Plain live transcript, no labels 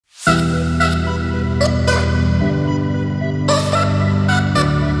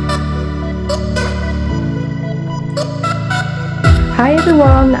Hi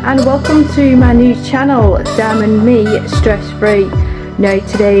everyone, and welcome to my new channel, Diamond Me Stress Free. Now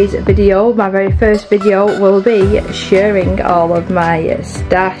today's video, my very first video, will be sharing all of my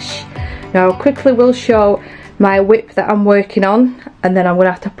stash. Now quickly we'll show my whip that I'm working on, and then I'm going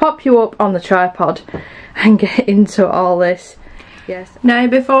to have to pop you up on the tripod and get into all this. Yes. Now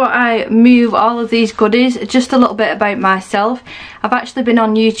before I move all of these goodies, just a little bit about myself. I've actually been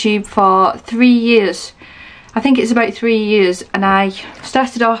on YouTube for 3 years. I think it's about 3 years, and I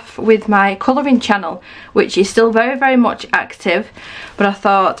started off with my colouring channel, which is still very much active, but I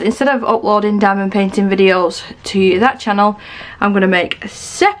thought instead of uploading diamond painting videos to that channel, I'm going to make a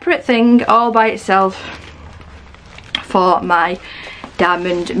separate thing all by itself for my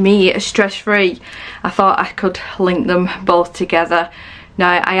Diamond Me Stress Free. I thought I could link them both together.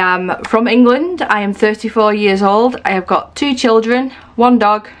 Now I am from England, I am 34 years old, I have got 2 children, 1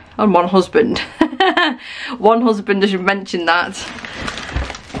 dog and 1 husband. One husband, I should mention that.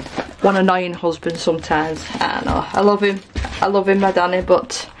 One annoying husband sometimes. I know, I love him, my Danny,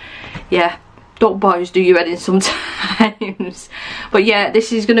 but yeah, don't boys do your head in sometimes. But yeah,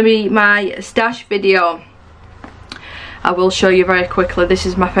 this is going to be my stash video. I will show you very quickly. This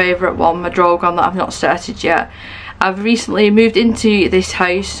is my favourite one, my Drogon that I've not started yet. I've recently moved into this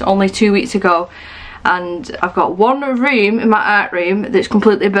house only 2 weeks ago, and I've got one room in my art room that's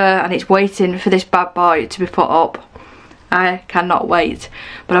completely bare, and it's waiting for this bad boy to be put up. I cannot wait.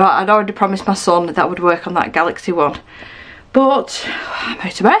 But I'd already promised my son that would work on that Galaxy one. But I'm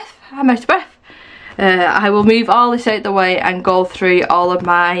out of breath. I will move all this out the way and go through all of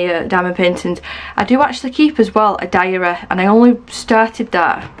my diamond paintings. I do actually keep as well a diary, and I only started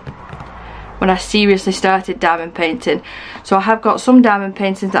that when I seriously started diamond painting. So I have got some diamond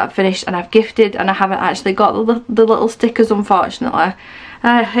paintings that I've finished and I've gifted, and I haven't actually got the little stickers, unfortunately.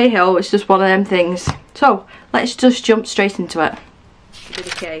 Hey ho, it's just one of them things. So let's just jump straight into it. To be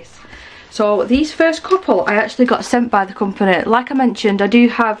the case. So these first couple I actually got sent by the company. Like I mentioned, I do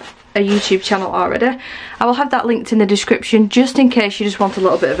have a YouTube channel already. I will have that linked in the description just in case you just want a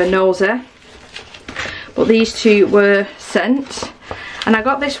little bit of a nosy. But these two were sent, and I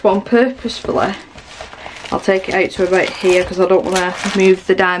got this one purposefully. I'll take it out to about here because I don't want to move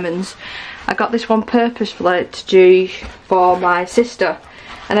the diamonds. I got this one purposefully to do for my sister,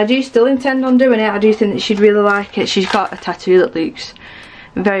 and I do still intend on doing it. I do think that she'd really like it. She's got a tattoo that looks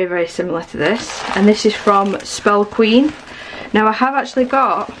very similar to this, and this is from Spell Queen. Now I have actually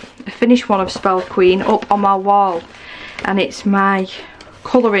got a finished one of Spell Queen up on my wall, and it's my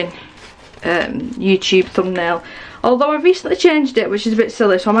colouring YouTube thumbnail. Although I've recently changed it, which is a bit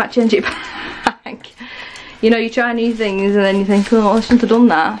silly, so I might change it back. You know, you try new things and then you think, oh, I shouldn't have done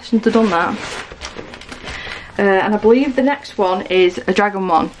that, and I believe the next one is a dragon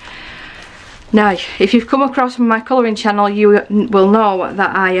one. Now, if you've come across my colouring channel, you will know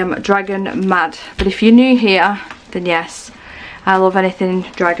that I am dragon mad. But if you're new here, then yes, I love anything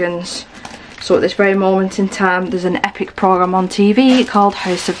dragons. So at this very moment in time, there's an epic programme on TV called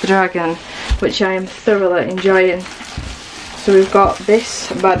House of the Dragon, which I am thoroughly enjoying. So we've got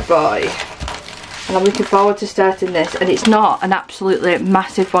this bad boy, and I'm looking forward to starting this. And it's not an absolutely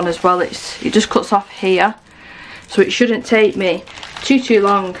massive one as well. It just cuts off here, so it shouldn't take me too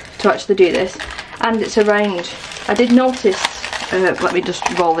long to actually do this. And it's a round. I did notice, let me just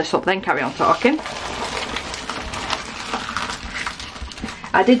roll this up then carry on talking.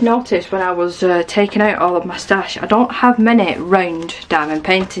 I did notice when I was taking out all of my stash, I don't have many round diamond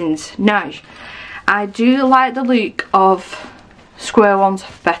paintings. Now, I do like the look of square ones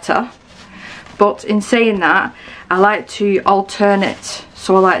better, but in saying that, I like to alternate.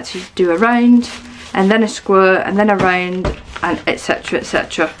 So I like to do a round, and then a square, and then a round, and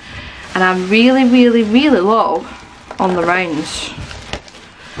etc. And I'm really low on the rounds.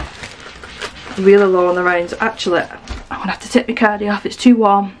 Really low on the rounds. Actually, I'm gonna have to take my cardi off, it's too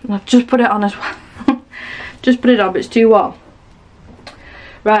warm, and I've just put it on as well. Just put it on, but it's too warm.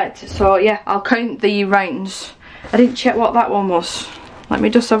 Right, so yeah, I'll count the rounds. I didn't check what that one was. Let me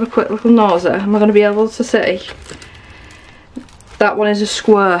just have a quick little nosy. Am I going to be able to see? That one is a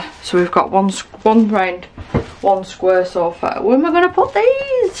square, so we've got one round, 1 square so far. Where am I going to put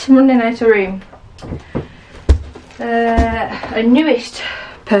these? I'm running out of room. A newest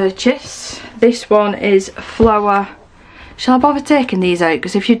purchase. This one is flower. Shall I bother taking these out?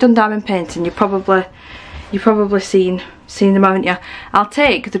 Because if you've done diamond painting, you've probably seen them, haven't you? I'll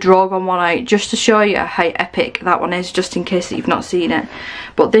take the Drogon one out just to show you how epic that one is, just in case that you've not seen it.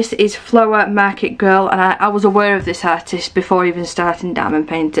 But this is Flower Market Girl, and I was aware of this artist before even starting diamond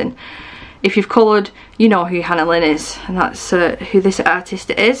painting. If you've coloured, you know who Hannah Lynn is, and that's who this artist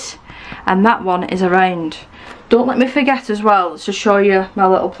is. And that one is a round. don't let me forget as well to show you my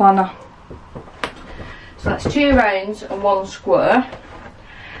little planner. So that's 2 rounds and 1 square.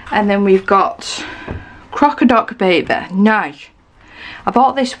 And then we've got Crocodoc Baby. Now, I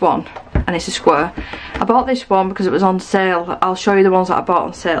bought this one, and it's a square. I bought this one because it was on sale. I'll show you the ones that I bought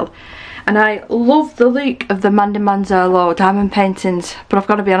on sale. And I love the look of the Mandy Manzarlo diamond paintings, but I've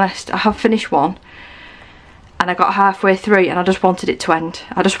got to be honest, I have finished one. And I got halfway through and I just wanted it to end.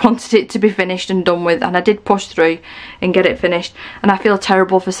 I just wanted it to be finished and done with, and I did push through and get it finished. And I feel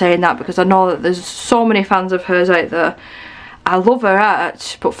terrible for saying that because I know that there's so many fans of hers out there. I love her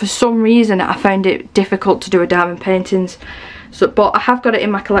art, but for some reason I found it difficult to do her diamond paintings. So, but I have got it in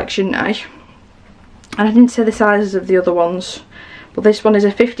my collection now. And I didn't say the sizes of the other ones. But this one is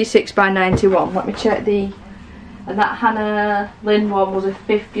a 56 by 91. Let me check the... And that Hannah Lynn one was a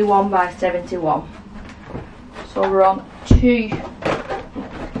 51 by 71. So we're on 2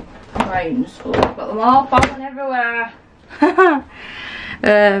 rounds. Oh, I've got them all falling everywhere.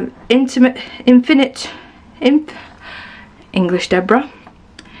 English Deborah.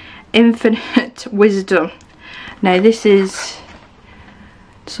 Infinite Wisdom. Now this is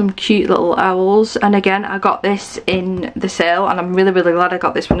some cute little owls, and again I got this in the sale, and I'm really glad I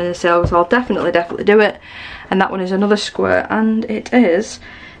got this one in the sale, so I'll definitely do it. And that one is another square, and it is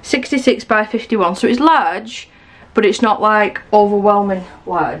 66 by 51, so it's large, but it's not like overwhelming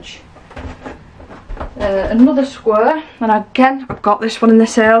large. Another square, and again I've got this one in the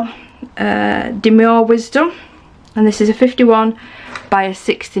sale, Demure Wisdom, and this is a 51 by a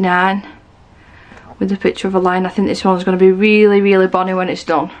 69 with a picture of a lion. I think this one's going to be really bonny when it's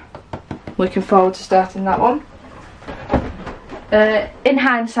done. Looking forward to starting that one. In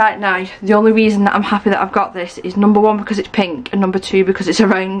hindsight now, the only reason that I'm happy that I've got this is number 1 because it's pink, and number 2 because it's a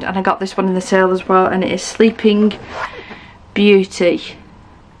round, and I got this one in the sale as well, and it is Sleeping Beauty.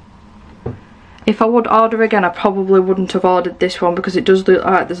 If I would order again, I probably wouldn't have ordered this one because it does look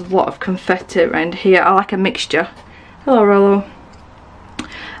like there's a lot of confetti around here. I like a mixture. Hello Rollo.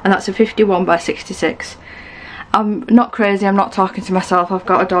 And that's a 51 by 66. I'm not crazy, I'm not talking to myself, I've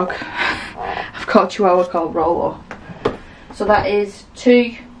got a dog. I've got a chihuahua called Rollo. So that is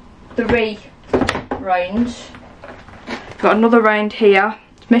 2, 3 rounds. Got another round here.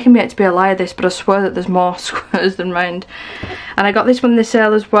 It's making me out to be a liar this, but I swear that there's more squares than round. And I got this one in the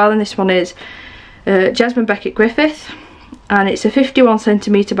sale as well, and this one is Jasmine Beckett Griffith. And it's a 51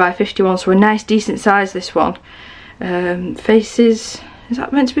 centimetre by 51, so a nice decent size this one. Faces, is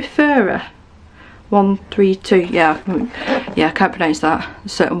that meant to be fairer? 1, 3, 2, yeah, I can't pronounce that.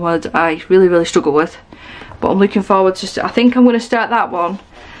 There's certain words I really struggle with. But I'm looking forward to, I think I'm going to start that one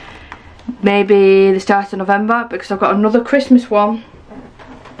maybe the start of November, because I've got another Christmas one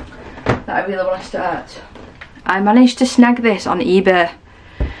that I really want to start. I managed to snag this on eBay.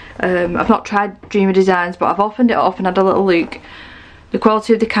 I've not tried Dreamer Designs, but I've opened it up and had a little look. The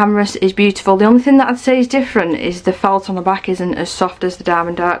quality of the cameras is beautiful. The only thing that I'd say is different is the felt on the back isn't as soft as the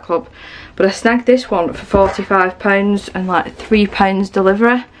Diamond Art Club. But I snagged this one for £45 and like £3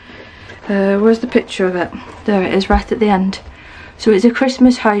 delivery. Where's the picture of it? There it is, right at the end. So it's a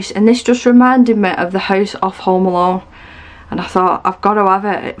Christmas house, and this just reminded me of the house off Home Alone. And I thought, I've got to have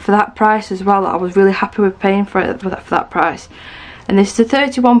it for that price as well. I was really happy with paying for it for that price. And this is a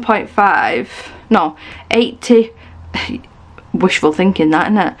 31.5, no, 80, wishful thinking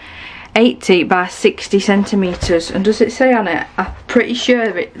that, isn't it? 80 by 60 centimetres. And does it say on it? I'm pretty sure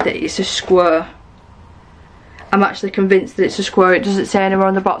that it's a square. I'm actually convinced that it's a square. It doesn't say anywhere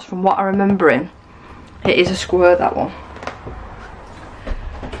on the box from what I remember in. It is a square, that one.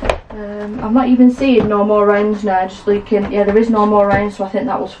 I'm not even seeing no more rounds now, just looking. Yeah, there is no more rounds, so I think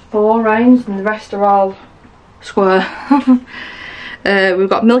that was 4 rounds and the rest are all square. We've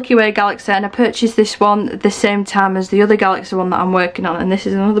got Milky Way Galaxy, and I purchased this one at the same time as the other Galaxy one that I'm working on, and this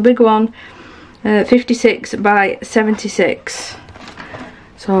is another big one, 56 by 76.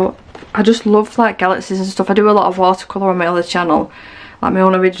 So I just love like galaxies and stuff. I do a lot of watercolour on my other channel, like my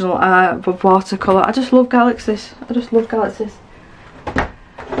own original art of watercolour. I just love galaxies. I just love galaxies.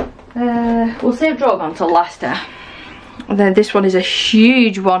 We'll save Drogon until last day. And then this one is a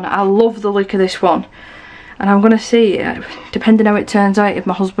huge one. I love the look of this one. And I'm going to see, depending how it turns out, if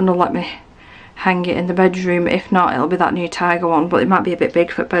my husband will let me hang it in the bedroom. If not, it'll be that new Tiger one, but it might be a bit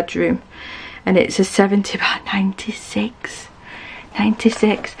big for a bedroom. And it's a 70 by 96.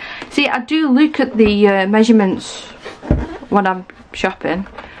 96. See, I do look at the measurements when I'm shopping,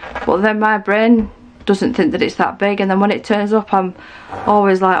 but then my brain doesn't think that it's that big, and then when it turns up I'm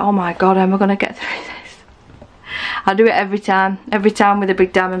always like, oh my god, how am I going to get through this? I do it every time with a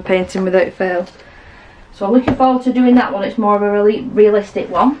big diamond painting without fail. So I'm looking forward to doing that one. It's more of a really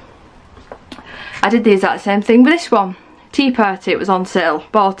realistic one. I did the exact same thing with this one. Tea Party, it was on sale.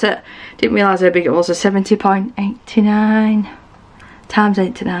 Bought it. Didn't realise how big it was. A 70.89 times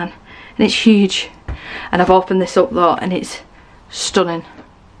 89. And it's huge. And I've opened this up though, and it's stunning.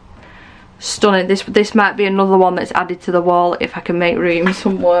 Stunning. This might be another one that's added to the wall if I can make room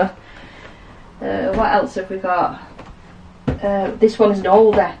somewhere. What else have we got? This one is an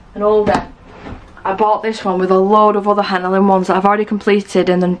older. I bought this one with a load of other handling ones that I've already completed,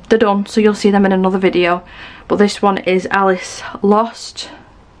 and then they're done, so you'll see them in another video. But this one is Alice Lost,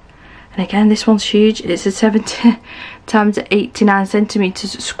 and again this one's huge. It's a 70 times 89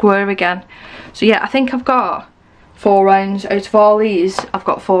 centimeters square again. So yeah, I think I've got 4 rounds out of all these. I've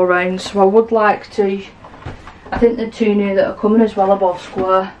got 4 rounds, so I would like to. I think the 2 new that are coming as well are both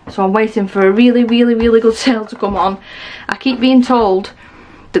square, so I'm waiting for a really good sale to come on. I keep being told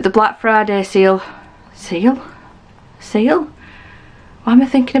that the Black Friday seal? Why am I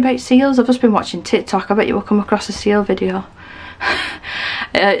thinking about seals? I've just been watching TikTok. I bet you will come across a seal video.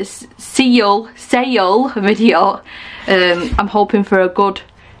 Sale video. I'm hoping for a good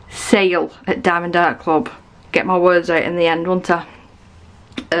sale at Diamond Art Club. Get my words out in the end, won't I?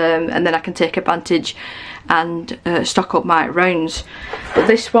 And then I can take advantage and stock up my rounds. But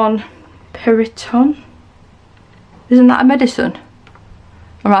this one, Piriton, isn't that a medicine?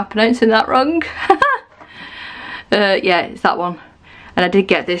 Am I pronouncing that wrong? Yeah, it's that one. And I did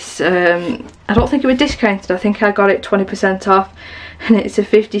get this, I don't think it was discounted, I think I got it 20% off. And it's a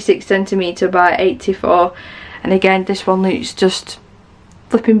 56 centimetre by 84. And again, this one looks just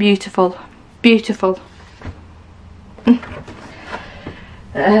flipping beautiful. Beautiful.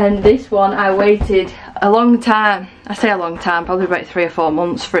 And this one I waited a long time. I say a long time, probably about 3 or 4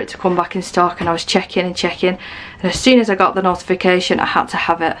 months for it to come back in stock, and I was checking and checking, and as soon as I got the notification I had to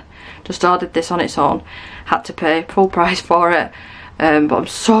have it. Just ordered this on its own, had to pay full price for it, but I'm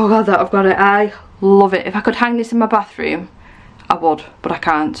so glad that I've got it. I love it. If I could hang this in my bathroom I would, but I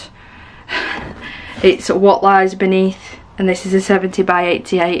can't. It's What Lies Beneath, and this is a 70 by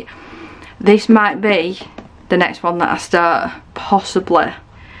 88. This might be the next one that I start, possibly.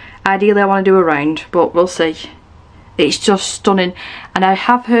 Ideally I want to do a round, but we'll see. It's just stunning. And I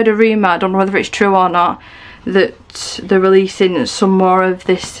have heard a rumour, I don't know whether it's true or not, that they're releasing some more of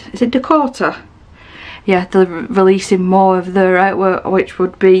this. Is it Dakota? Yeah, they're releasing more of their artwork, which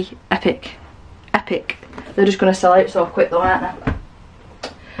would be epic. Epic. They're just going to sell out so quick though, aren't they?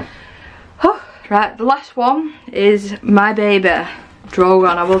 Oh, right, the last one is My Baby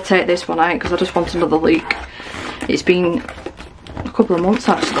Drogon. I will take this one out because I just want another look. It's been a couple of months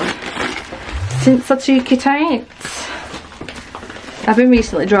actually since I took it out. I've been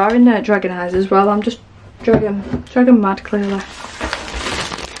recently drawing dragon eyes as well. I'm just dragon mad clearly.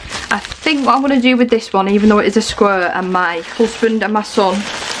 I think what I'm going to do with this one, even though it is a square and my husband and my son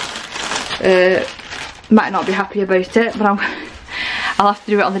might not be happy about it, but I'll have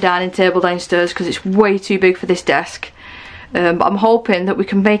to do it on the dining table downstairs because it's way too big for this desk. But I'm hoping that we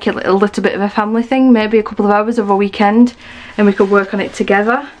can make it a little bit of a family thing, maybe a couple of hours of a weekend, and we could work on it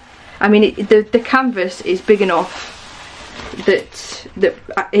together. I mean, the canvas is big enough that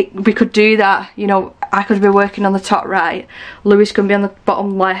we could do that. You know, I could be working on the top right, Lewis can be on the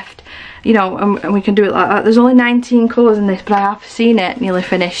bottom left, you know, and we can do it like that. There's only 19 colours in this, but I have seen it nearly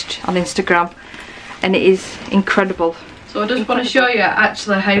finished on Instagram, and it is incredible. So I just want to show you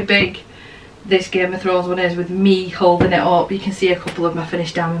actually how big this Game of Thrones one is with me holding it up. You can see a couple of my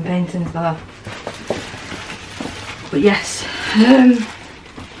finished diamond paintings there. But yes,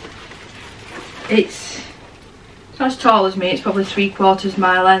 it's not as tall as me, it's probably 3/4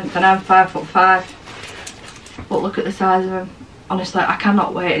 my length, and I'm 5'5". But look at the size of him. Honestly, I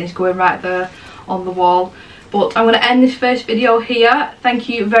cannot wait, and he's going right there on the wall. But I'm going to end this first video here. Thank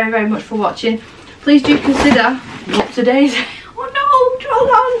you very much for watching. Please do consider what today's oh no,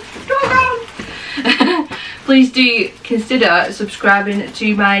 Drogon! Please do consider subscribing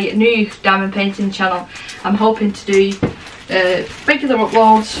to my new diamond painting channel. I'm hoping to do regular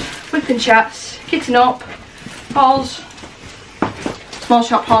uploads, whipping chats, kitting up, hauls, small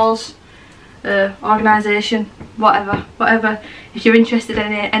shop hauls, organisation, whatever. If you're interested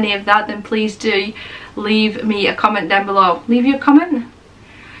in any of that, then please do leave me a comment down below. Leave you a comment.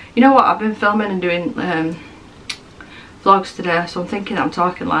 You know what, I've been filming and doing vlogs today, so I'm thinking I'm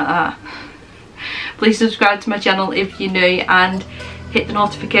talking like that. Please subscribe to my channel if you're new, and hit the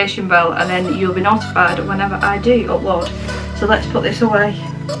notification bell, and then you'll be notified whenever I do upload. So let's put this away.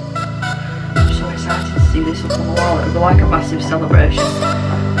 I'm so excited to see this up on the wall. It'll be like a massive celebration.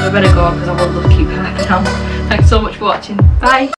 I better go because I won't keep harping on. Thanks so much for watching. Bye.